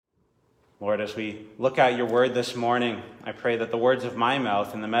Lord, as we look at your word this morning, I pray that the words of my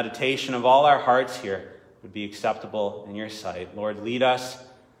mouth and the meditation of all our hearts here would be acceptable in your sight. Lord, lead us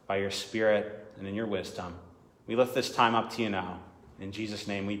by your Spirit and in your wisdom. We lift this time up to you now. In Jesus'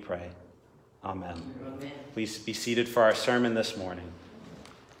 name we pray. Amen. Amen. Please be seated for our sermon this morning.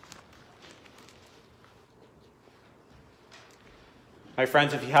 My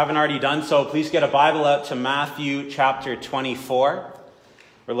friends, if you haven't already done so, please get a Bible out to Matthew chapter 24.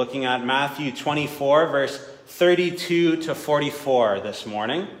 We're looking at Matthew 24, verse 32 to 44 this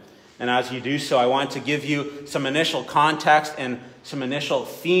morning. And as you do so, I want to give you some initial context and some initial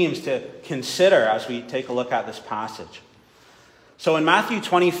themes to consider as we take a look at this passage. So in Matthew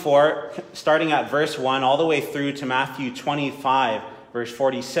 24, starting at verse 1 all the way through to Matthew 25, verse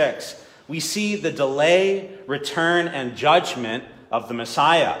 46, we see the delay, return, and judgment of the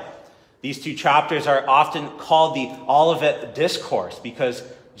Messiah. These two chapters are often called the Olivet Discourse because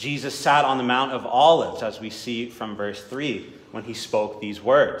Jesus sat on the Mount of Olives, as we see from verse 3 when he spoke these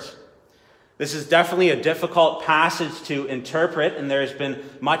words. This is definitely a difficult passage to interpret, and there has been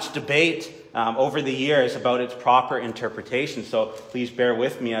much debate over the years about its proper interpretation, so please bear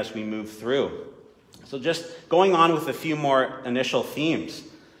with me as we move through. So just going on with a few more initial themes.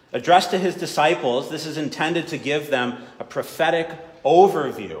 Addressed to his disciples, this is intended to give them a prophetic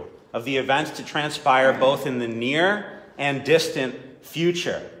overview of the events to transpire both in the near and distant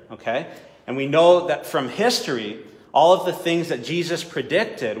future, okay? And we know that from history, all of the things that Jesus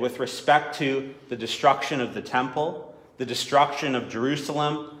predicted with respect to the destruction of the temple, the destruction of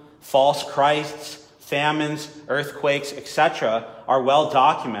Jerusalem, false Christs, famines, earthquakes, etc., are well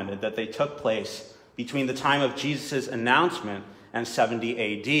documented that they took place between the time of Jesus' announcement and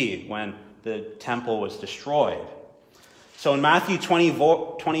 70 AD, when the temple was destroyed. So in Matthew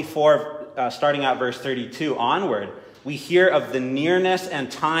 24, starting at verse 32 onward, we hear of the nearness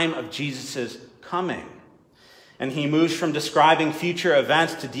and time of Jesus' coming. And he moves from describing future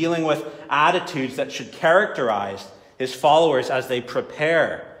events to dealing with attitudes that should characterize his followers as they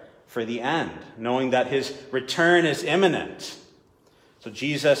prepare for the end, knowing that his return is imminent. So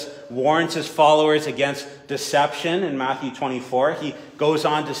Jesus warns his followers against deception in Matthew 24. He goes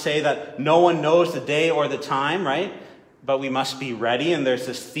on to say that no one knows the day or the time, right? But we must be ready, and there's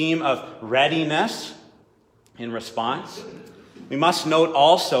this theme of readiness in response. We must note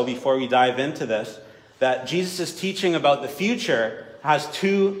also, before we dive into this, that Jesus' teaching about the future has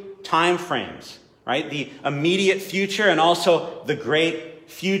two time frames, right? The immediate future and also the great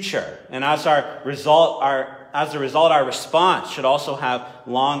future. And as a result, our response should also have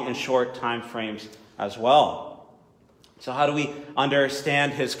long and short time frames as well. So how do we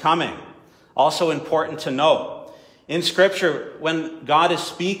understand his coming? Also important to note, in Scripture, when God is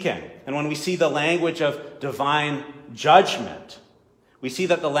speaking and when we see the language of divine judgment, we see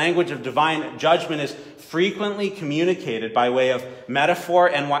that the language of divine judgment is frequently communicated by way of metaphor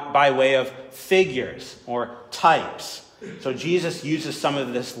and by way of figures or types. So Jesus uses some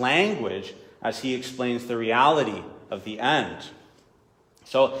of this language as he explains the reality of the end.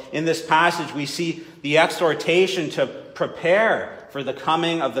 So in this passage, we see the exhortation to prepare for the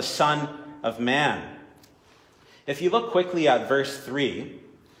coming of the Son of Man. If you look quickly at verse 3,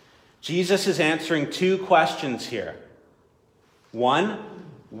 Jesus is answering two questions here. One,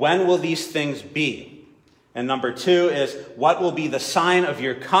 when will these things be? And number two is, what will be the sign of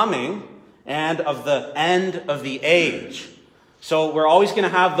your coming and of the end of the age? So we're always going to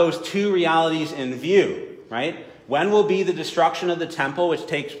have those two realities in view, right? When will be the destruction of the temple, which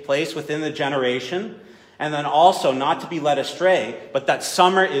takes place within the generation? And then also, not to be led astray, but that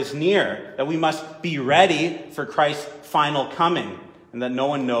summer is near, that we must be ready for Christ's final coming, and that no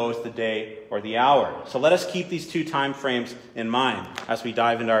one knows the day or the hour. So let us keep these two time frames in mind as we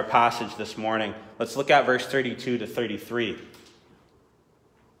dive into our passage this morning. Let's look at verse 32 to 33.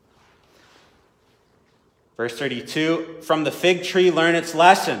 Verse 32, from the fig tree learn its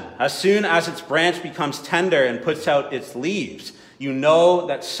lesson. As soon as its branch becomes tender and puts out its leaves, you know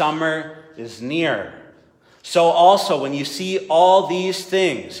that summer is near. So also, when you see all these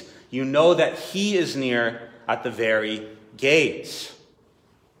things, you know that he is near at the very gates.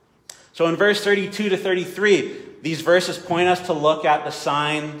 So in verse 32 to 33, these verses point us to look at the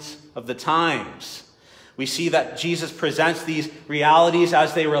signs of the times. We see that Jesus presents these realities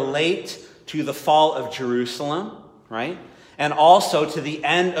as they relate to the fall of Jerusalem, right? And also to the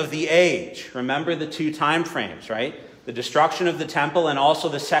end of the age. Remember the two time frames, right? The destruction of the temple and also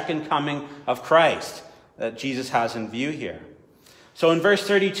the second coming of Christ that Jesus has in view here. So in verse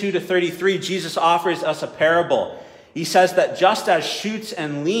 32 to 33, Jesus offers us a parable. He says that just as shoots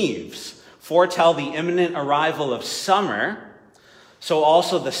and leaves foretell the imminent arrival of summer, so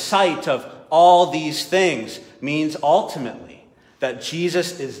also the sight of all these things means ultimately that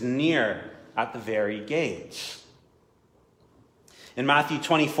Jesus is near at the very gates. In Matthew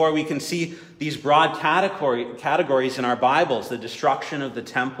 24, we can see these broad categories in our Bibles: the destruction of the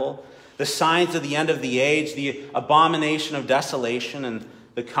temple, the signs of the end of the age, the abomination of desolation, and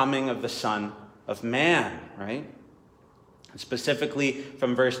the coming of the Son of Man, right? Specifically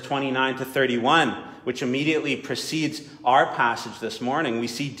from verse 29 to 31, which immediately precedes our passage this morning, we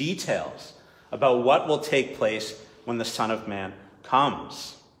see details about what will take place when the Son of Man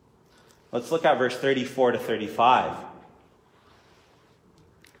comes. Let's look at verse 34 to 35.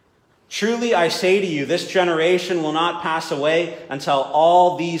 Truly I say to you, this generation will not pass away until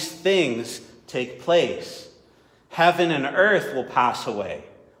all these things take place. Heaven and earth will pass away,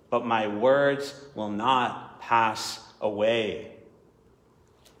 but my words will not pass away.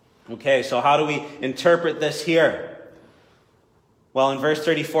 Okay, so how do we interpret this here? Well, in verse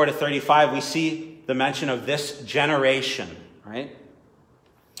 34 to 35, we see the mention of this generation, right?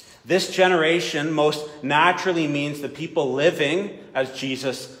 This generation most naturally means the people living as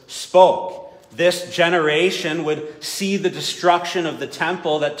Jesus spoke. This generation would see the destruction of the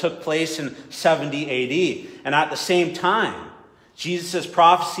temple that took place in 70 AD. And at the same time, Jesus'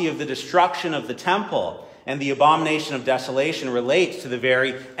 prophecy of the destruction of the temple and the abomination of desolation relates to the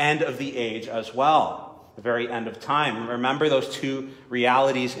very end of the age as well, the very end of time. Remember those two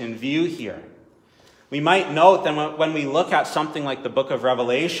realities in view here. We might note that when we look at something like the book of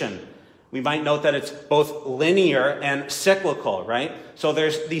Revelation, we might note that it's both linear and cyclical, right? So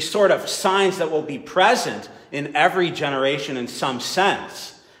there's these sort of signs that will be present in every generation in some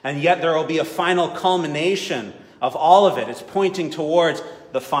sense. And yet there will be a final culmination of all of it. It's pointing towards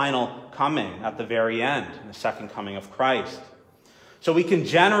the final coming at the very end, the second coming of Christ. So we can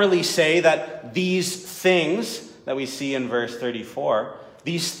generally say that these things that we see in verse 34,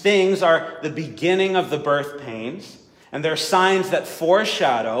 these things are the beginning of the birth pains, and they're signs that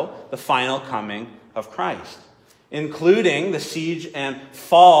foreshadow the final coming of Christ, including the siege and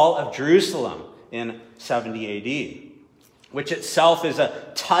fall of Jerusalem in 70 AD, which itself is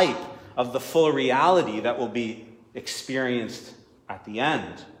a type of the full reality that will be experienced at the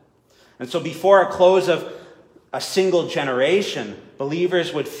end. And so before a close of a single generation,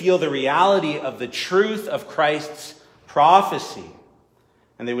 believers would feel the reality of the truth of Christ's prophecy,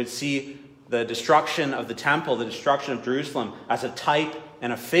 and they would see the destruction of the temple, the destruction of Jerusalem, as a type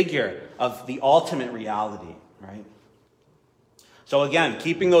and a figure of the ultimate reality, right? So again,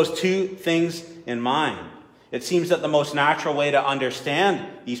 keeping those two things in mind, it seems that the most natural way to understand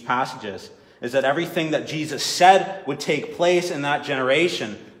these passages is that everything that Jesus said would take place in that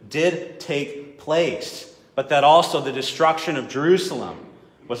generation did take place, but that also the destruction of Jerusalem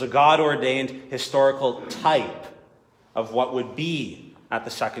was a God-ordained historical type of what would be at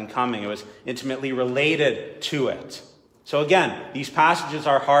the second coming. It was intimately related to it. So again, these passages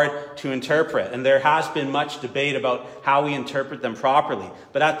are hard to interpret, and there has been much debate about how we interpret them properly.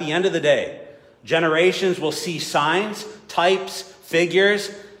 But at the end of the day, generations will see signs, types,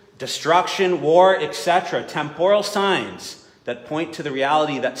 figures, destruction, war, etc., temporal signs that point to the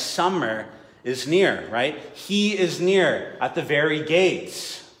reality that summer is near, right? He is near at the very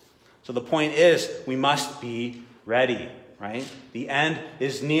gates. So the point is, we must be ready, right? The end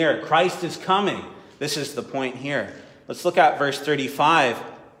is near. Christ is coming. This is the point here. Let's look at verse 35.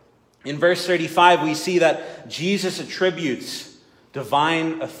 In verse 35, we see that Jesus attributes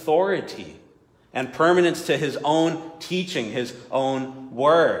divine authority and permanence to his own teaching, his own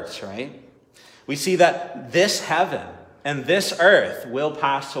words, right? We see that this heaven and this earth will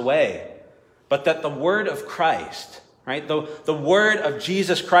pass away, but that the word of Christ, right, the word of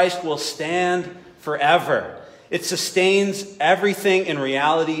Jesus Christ will stand forever. It sustains everything in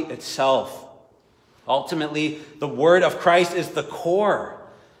reality itself. Ultimately, the word of Christ is the core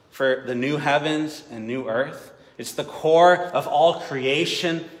for the new heavens and new earth. It's the core of all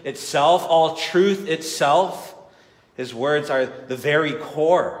creation itself, all truth itself. His words are the very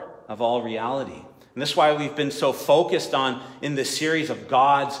core of all reality. And this is why we've been so focused on, in this series, of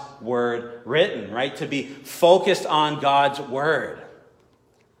God's word written, right? To be focused on God's word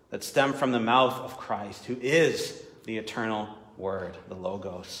that stem from the mouth of Christ, who is the eternal word, the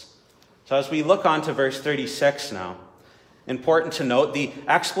Logos. So as we look on to verse 36 now, important to note the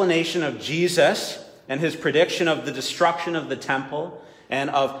explanation of Jesus and his prediction of the destruction of the temple and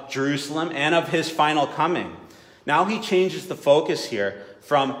of Jerusalem and of his final coming. Now he changes the focus here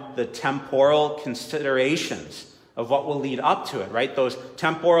from the temporal considerations of what will lead up to it, right? Those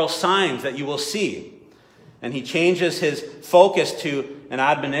temporal signs that you will see. And he changes his focus to an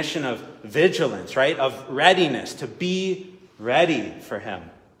admonition of vigilance, right? Of readiness, to be ready for him.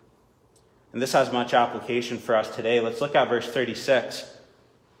 And this has much application for us today. Let's look at verse 36.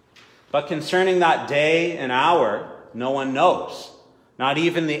 But concerning that day and hour, no one knows, not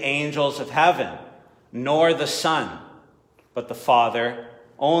even the angels of heaven, nor the Son, but the Father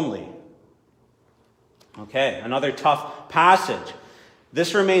only. Okay, another tough passage.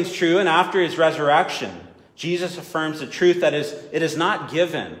 This remains true, and after his resurrection, Jesus affirms the truth that it is not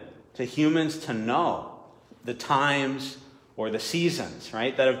given to humans to know the times or the seasons,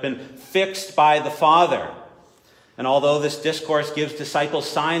 right, that have been fixed by the Father. And although this discourse gives disciples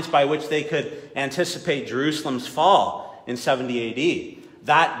signs by which they could anticipate Jerusalem's fall in 70 AD,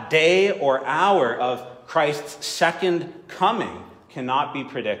 that day or hour of Christ's second coming cannot be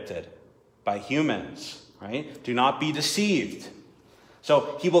predicted by humans, right? Do not be deceived.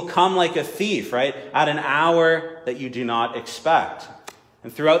 So he will come like a thief, right, at an hour that you do not expect.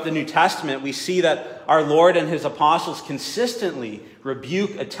 And throughout the New Testament, we see that our Lord and his apostles consistently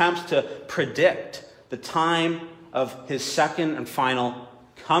rebuke attempts to predict the time of his second and final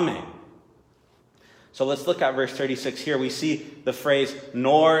coming. So let's look at verse 36 here. We see the phrase,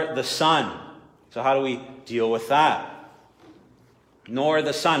 nor the Son. So how do we deal with that? Nor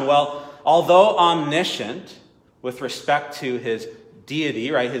the Son. Well, although omniscient with respect to his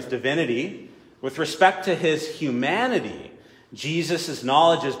deity, right, his divinity, with respect to his humanity, Jesus'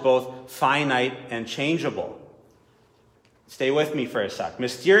 knowledge is both finite and changeable. Stay with me for a sec.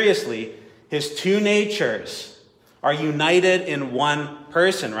 Mysteriously, his two natures are united in one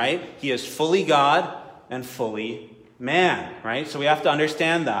person, right? He is fully God and fully man, right? So we have to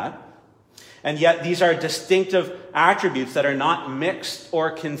understand that. And yet these are distinctive attributes that are not mixed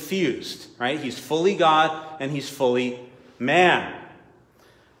or confused, right? He's fully God and he's fully man.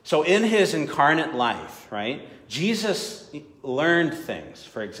 So in his incarnate life, right, Jesus learned things,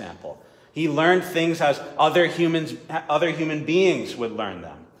 for example. He learned things as other human beings would learn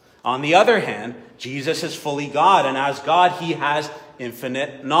them. On the other hand, Jesus is fully God, and as God, he has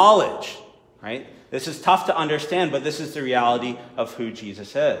infinite knowledge, right? This is tough to understand, but this is the reality of who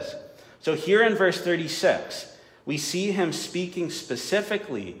Jesus is. So here in verse 36, we see him speaking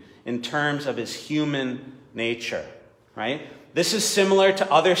specifically in terms of his human nature, right? This is similar to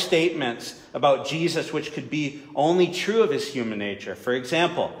other statements about Jesus which could be only true of his human nature. For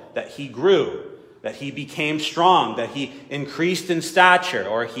example, that he grew, that he became strong, that he increased in stature,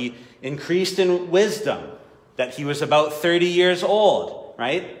 or he increased in wisdom, that he was about 30 years old,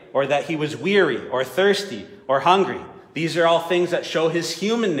 right? Or that he was weary or thirsty or hungry. These are all things that show his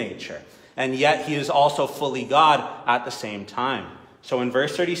human nature. And yet he is also fully God at the same time. So in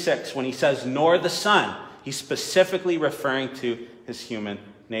verse 36, when he says, nor the Son, he's specifically referring to his human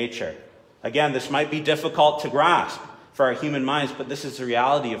nature. Again, this might be difficult to grasp for our human minds, but this is the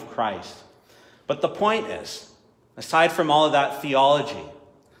reality of Christ. But the point is, aside from all of that theology,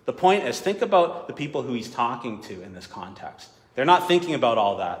 the point is, think about the people who he's talking to in this context. They're not thinking about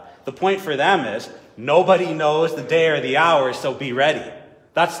all that. The point for them is, nobody knows the day or the hour, so be ready.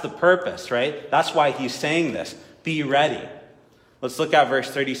 That's the purpose, right? That's why he's saying this. Be ready. Let's look at verse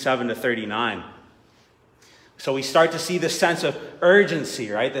 37 to 39. So we start to see this sense of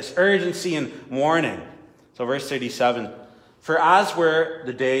urgency, right? This urgency and warning. So verse 37, for as were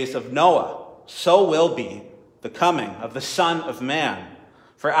the days of Noah, so will be the coming of the Son of Man.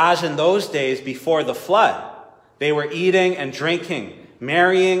 For as in those days before the flood, they were eating and drinking,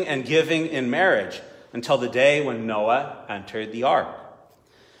 marrying and giving in marriage, until the day when Noah entered the ark.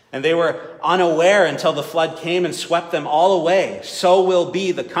 And they were unaware until the flood came and swept them all away. So will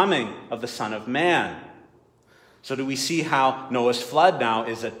be the coming of the Son of Man. So do we see how Noah's flood now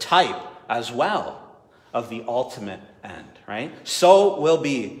is a type as well of the ultimate end, right? So will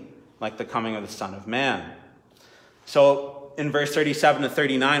be like the coming of the Son of Man. So in verse 37 to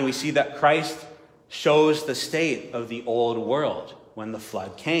 39, we see that Christ shows the state of the old world when the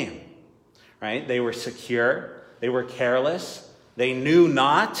flood came, right? They were secure, they were careless, they knew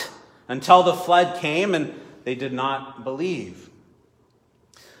not until the flood came, and they did not believe.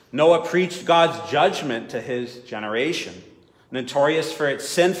 Noah preached God's judgment to his generation. Notorious for its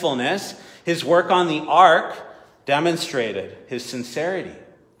sinfulness, his work on the ark demonstrated his sincerity.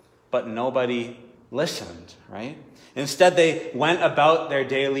 But nobody listened, right? Instead, they went about their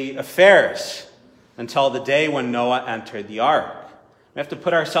daily affairs until the day when Noah entered the ark. We have to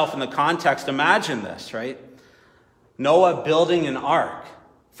put ourselves in the context. Imagine this, right? Noah building an ark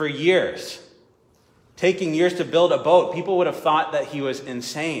for years, taking years to build a boat. People would have thought that he was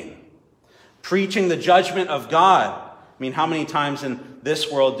insane. Preaching the judgment of God. I mean, how many times in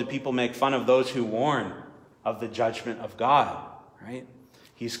this world do people make fun of those who warn of the judgment of God, right?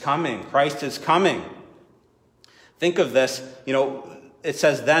 He's coming. Christ is coming. Think of this, it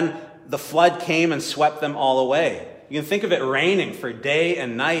says, then the flood came and swept them all away. You can think of it raining for day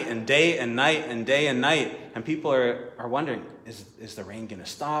and night and day and night and day and night. And people are wondering, is the rain going to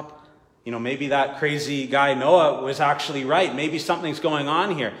stop? Maybe that crazy guy Noah was actually right. Maybe something's going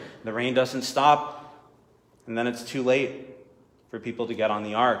on here. The rain doesn't stop. And then it's too late for people to get on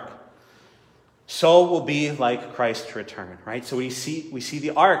the ark. So will be like Christ's return, right? So we see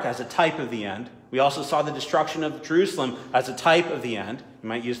the ark as a type of the end. We also saw the destruction of Jerusalem as a type of the end. You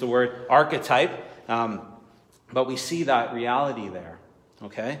might use the word archetype, but we see that reality there,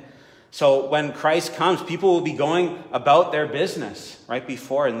 okay? So when Christ comes, people will be going about their business right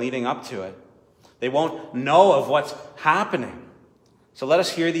before and leading up to it. They won't know of what's happening. So let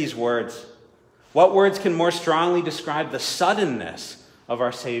us hear these words. What words can more strongly describe the suddenness of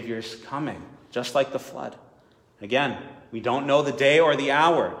our Savior's coming, just like the flood? Again, we don't know the day or the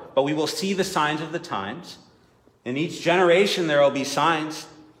hour, but we will see the signs of the times. In each generation there will be signs.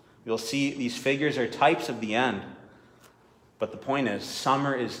 You'll see these figures are types of the end. But the point is,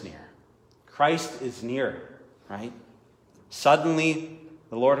 summer is near. Christ is near, right? Suddenly,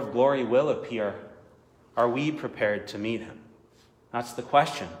 the Lord of glory will appear. Are we prepared to meet him? That's the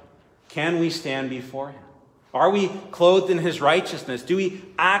question. Can we stand before him? Are we clothed in his righteousness? Do we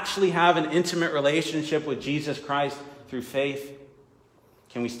actually have an intimate relationship with Jesus Christ through faith?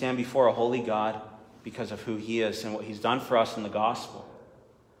 Can we stand before a holy God because of who he is and what he's done for us in the gospel?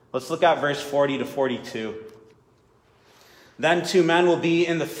 Let's look at verse 40 to 42. Then 2 men will be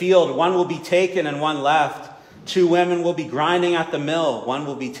in the field, one will be taken and one left. 2 women will be grinding at the mill, one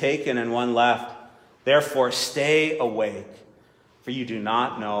will be taken and one left. Therefore stay awake, for you do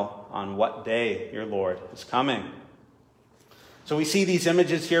not know on what day your Lord is coming. So we see these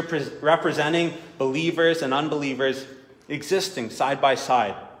images here representing believers and unbelievers existing side by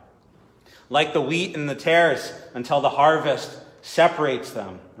side, like the wheat and the tares, until the harvest separates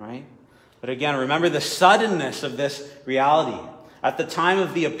them, right? But again, remember the suddenness of this reality. At the time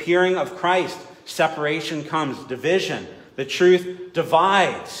of the appearing of Christ, separation comes, division. The truth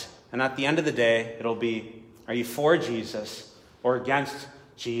divides. And at the end of the day, it'll be, are you for Jesus or against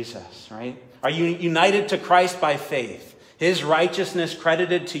Jesus, right? Are you united to Christ by faith? His righteousness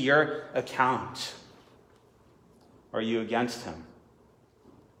credited to your account? Or are you against him?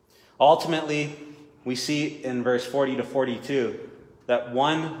 Ultimately, we see in verse 40 to 42 that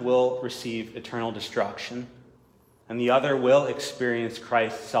one will receive eternal destruction and the other will experience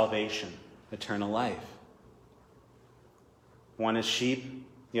Christ's salvation, eternal life. One is sheep,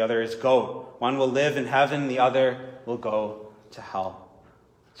 the other is goat. One will live in heaven, the other will go to hell.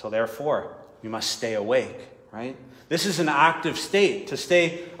 So therefore, we must stay awake, right? This is an active state, to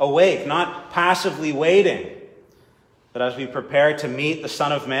stay awake, not passively waiting. But as we prepare to meet the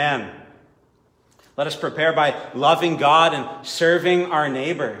Son of Man, let us prepare by loving God and serving our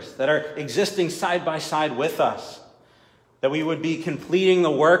neighbors that are existing side by side with us. That we would be completing the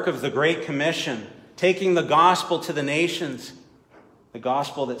work of the Great Commission, taking the gospel to the nations, the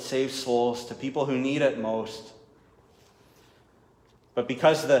gospel that saves souls to people who need it most. But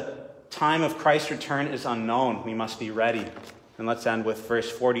because the time of Christ's return is unknown, we must be ready. And let's end with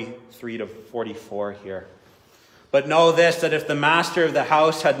verse 43 to 44 here. But know this, that if the master of the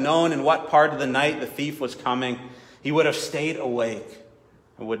house had known in what part of the night the thief was coming, he would have stayed awake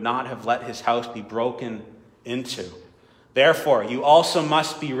and would not have let his house be broken into. Therefore, you also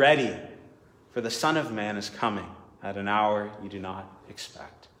must be ready, for the Son of Man is coming at an hour you do not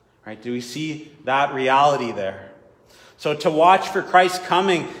expect. Right? Do we see that reality there? So to watch for Christ's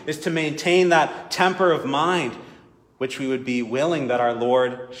coming is to maintain that temper of mind, which we would be willing that our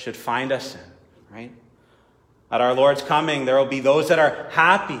Lord should find us in. Right? At our Lord's coming, there will be those that are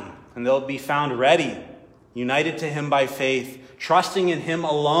happy, and they'll be found ready, united to him by faith, trusting in him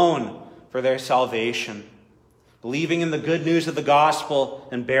alone for their salvation, believing in the good news of the gospel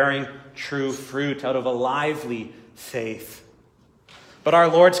and bearing true fruit out of a lively faith. But our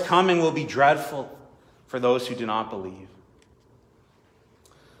Lord's coming will be dreadful for those who do not believe.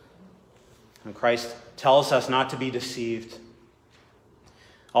 And Christ tells us not to be deceived.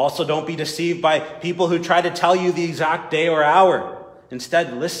 Also, don't be deceived by people who try to tell you the exact day or hour.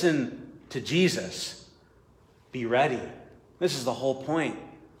 Instead, listen to Jesus. Be ready. This is the whole point.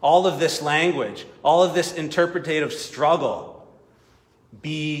 All of this language, all of this interpretative struggle.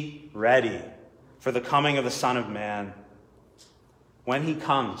 Be ready for the coming of the Son of Man. When he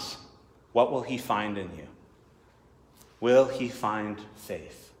comes, what will he find in you? Will he find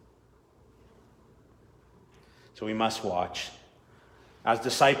faith? So we must watch. As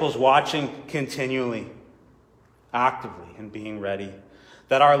disciples, watching continually, actively, and being ready.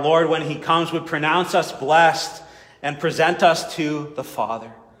 That our Lord, when he comes, would pronounce us blessed and present us to the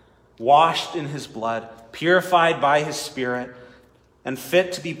Father, washed in his blood, purified by his Spirit, and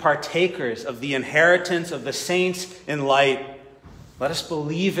fit to be partakers of the inheritance of the saints in light, let us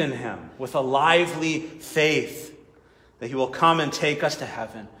believe in him with a lively faith that he will come and take us to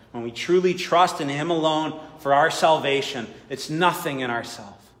heaven. When we truly trust in him alone for our salvation, it's nothing in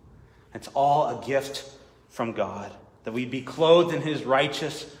ourselves. It's all a gift from God, that we'd be clothed in his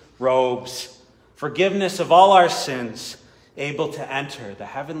righteous robes, forgiveness of all our sins, able to enter the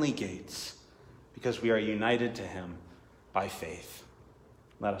heavenly gates because we are united to him by faith.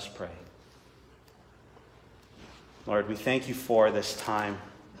 Let us pray. Lord, we thank you for this time,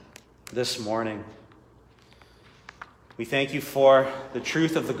 this morning. We thank you for the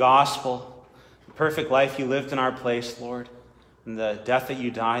truth of the gospel, the perfect life you lived in our place, Lord, and the death that you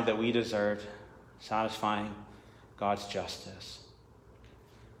died that we deserved, satisfying God's justice.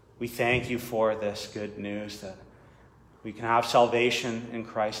 We thank you for this good news that we can have salvation in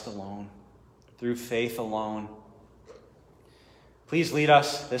Christ alone, through faith alone. Please lead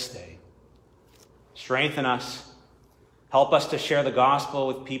us this day. Strengthen us. Help us to share the gospel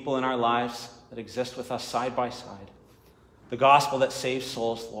with people in our lives that exist with us side by side. The gospel that saves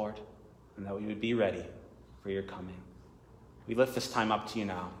souls, Lord, and that we would be ready for your coming. We lift this time up to you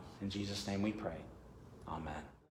now. In Jesus' name we pray. Amen.